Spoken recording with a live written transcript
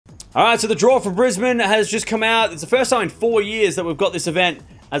All right, so the draw for Brisbane has just come out. It's the first time in 4 years that we've got this event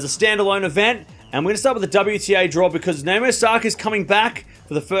as a standalone event. And we're going to start with the WTA draw because Naomi Osaka is coming back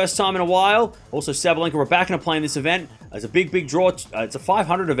for the first time in a while. Also, Sabalenka, Rybakina playing this event. It's a big draw. It's a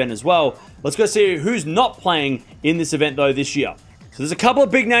 500 event as well. Let's go see who's not playing in this event, though, this year. So there's a couple of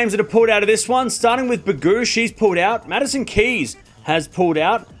big names that have pulled out of this one. Starting with Bagu, she's pulled out. Madison Keys has pulled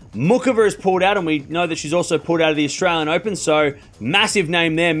out. Mukova has pulled out, and we know that she's also pulled out of the Australian Open, so massive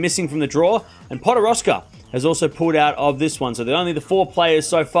name there, missing from the draw. And Podoroska has also pulled out of this one, so they're only the 4 players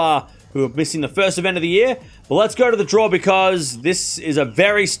so far who are missing the first event of the year. But let's go to the draw because this is a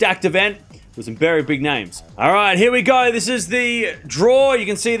very stacked event with some very big names. All right, here we go. This is the draw. You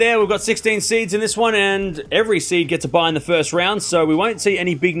can see there we've got 16 seeds in this one, and every seed gets a bye in the first round, so we won't see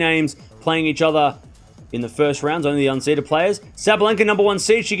any big names playing each other in the first rounds, only the unseeded players. Sabalenka, number 1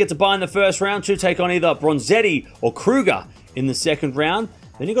 seed, she gets a bye in the first round. She'll take on either Bronzetti or Kruger in the second round.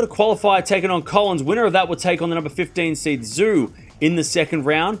 Then you've got a qualifier taking on Collins. Winner of that will take on the number 15 seed Zhu in the second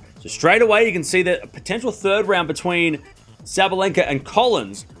round. So straight away, you can see that a potential third round between Sabalenka and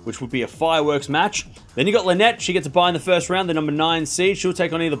Collins, which would be a fireworks match. Then you got Lynette. She gets a bye in the first round, the number 9 seed. She'll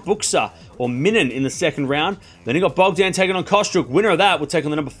take on either Buxa or Minen in the second round. Then you got Bogdan taking on Kostruk. Winner of that will take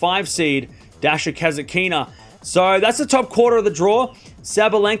on the number 5 seed, Dasha Kazakina. So that's the top quarter of the draw.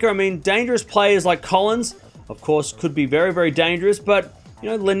 Sabalenka, I mean, dangerous players like Collins, of course, could be very dangerous. But, you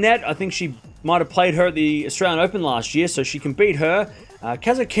know, Lynette, I think she might have played her at the Australian Open last year, so she can beat her.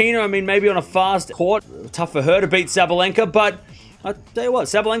 Kazakina, I mean, maybe on a fast court, tough for her to beat Sabalenka, but I'll tell you what,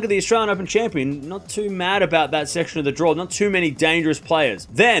 Sabalenka, the Australian Open champion, not too mad about that section of the draw. Not too many dangerous players.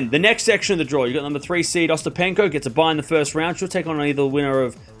 Then, the next section of the draw, you got number 3 seed Ostapenko, gets a bye in the first round. She'll take on either the winner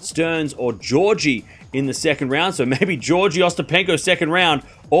of Stearns or Georgie in the second round. So maybe Georgie Ostapenko second round,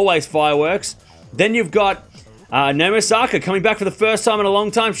 always fireworks. Then you've got Naomi Osaka coming back for the first time in a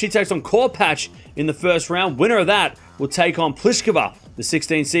long time. She takes on Korpatch in the first round. Winner of that will take on Pliskova, the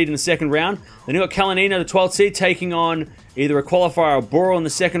 16th seed in the second round. Then you've got Kalinina, the 12th seed, taking on either a qualifier or Boro in the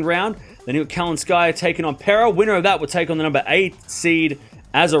second round. Then you've got Kalinskaya taking on Pera. Winner of that will take on the number 8 seed,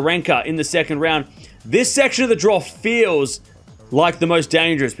 Azarenka, in the second round. This section of the draw feels like the most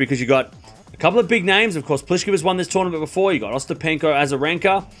dangerous because you got a couple of big names. Of course, Pliskova's won this tournament before. You got Ostapenko,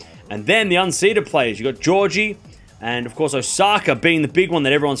 Azarenka. And then the unseeded players. You got Georgie, and of course Osaka being the big one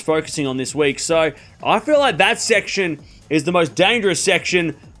that everyone's focusing on this week. So I feel like that section is the most dangerous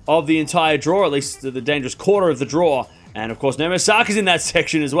section of the entire draw, at least the dangerous quarter of the draw. And of course Naomi Osaka's in that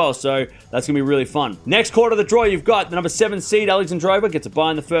section as well, so that's going to be really fun. Next quarter of the draw, you've got the number 7 seed Alexandrova, gets a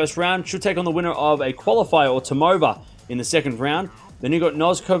bye in the first round. She'll take on the winner of a qualifier or Tomova in the second round. Then you've got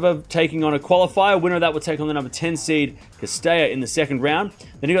Noskova taking on a qualifier. Winner of that will take on the number 10 seed, Castella, in the second round.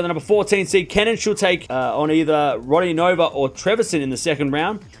 Then you've got the number 14 seed, Kenin. She'll take on either Rodionova or Trevisan in the second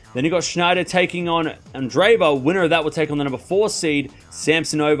round. Then you've got Schneider taking on Andreeva. Winner of that will take on the number 4 seed,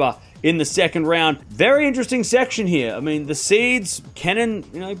 Samsonova, in the second round. Very interesting section here. I mean, the seeds, Kenin,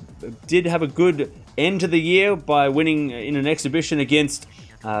 you know, did have a good end to the year by winning in an exhibition against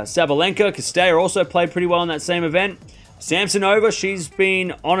Sabalenka. Castella also played pretty well in that same event. Samsonova, she's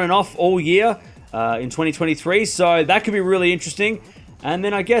been on and off all year in 2023, so that could be really interesting. And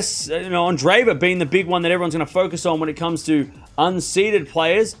then I guess, you know, Andreeva being the big one that everyone's going to focus on when it comes to unseeded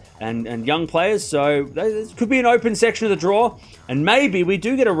players and young players. So this could be an open section of the draw, and maybe we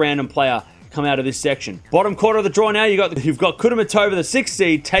do get a random player come out of this section. Bottom quarter of the draw now, you've got Kudermetova, the 6th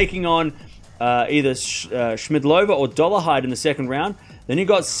seed, taking on either Schmidlova or Dollarhide in the second round. Then you've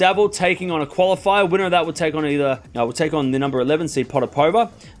got Saville taking on a qualifier. Winner of that will take on the number 11 seed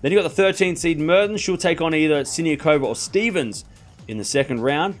Potapova. Then you've got the 13th seed Mertens. She'll take on either Siniakova or Stevens in the second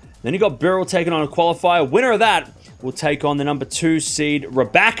round. Then you've got Birrell taking on a qualifier. Winner of that will take on the number 2 seed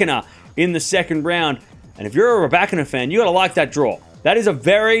Rybakina in the second round. And if you're a Rybakina fan, you got to like that draw. That is a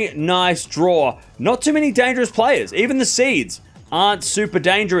very nice draw. Not too many dangerous players. Even the seeds aren't super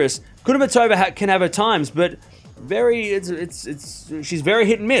dangerous. Kudermetova can have her times, but she's very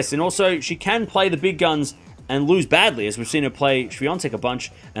hit and miss, and also she can play the big guns and lose badly, as we've seen her play Swiatek a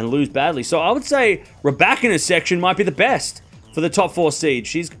bunch and lose badly. So I would say Rybakina's section might be the best for the top 4 seed.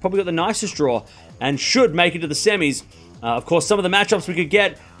 She's probably got the nicest draw and should make it to the semis. Of course, some of the matchups we could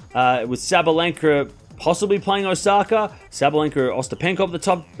get with Sabalenka possibly playing Osaka, Sabalenka or Ostapenko up the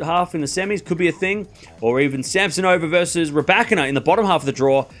top half in the semis could be a thing, or even Samsonova versus Rybakina in the bottom half of the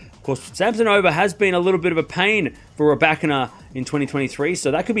draw. Of course, Samsonova has been a little bit of a pain for Rybakina in 2023, so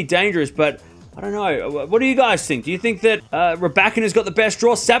that could be dangerous, but I don't know. What do you guys think? Do you think that Rybakina's got the best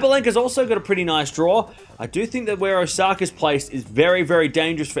draw? Sabalenka's also got a pretty nice draw. I do think that where Osaka's placed is very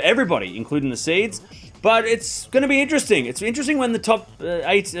dangerous for everybody, including the seeds. But it's going to be interesting. It's interesting when the top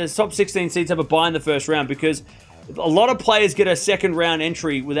 16 seeds have a bye in the first round, because a lot of players get a second round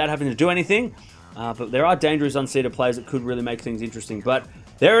entry without having to do anything. But there are dangerous unseeded players that could really make things interesting. But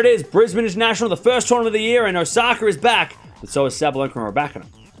there it is, Brisbane International, the first tournament of the year, and Osaka is back, but so is Sabalenka and Rybakina.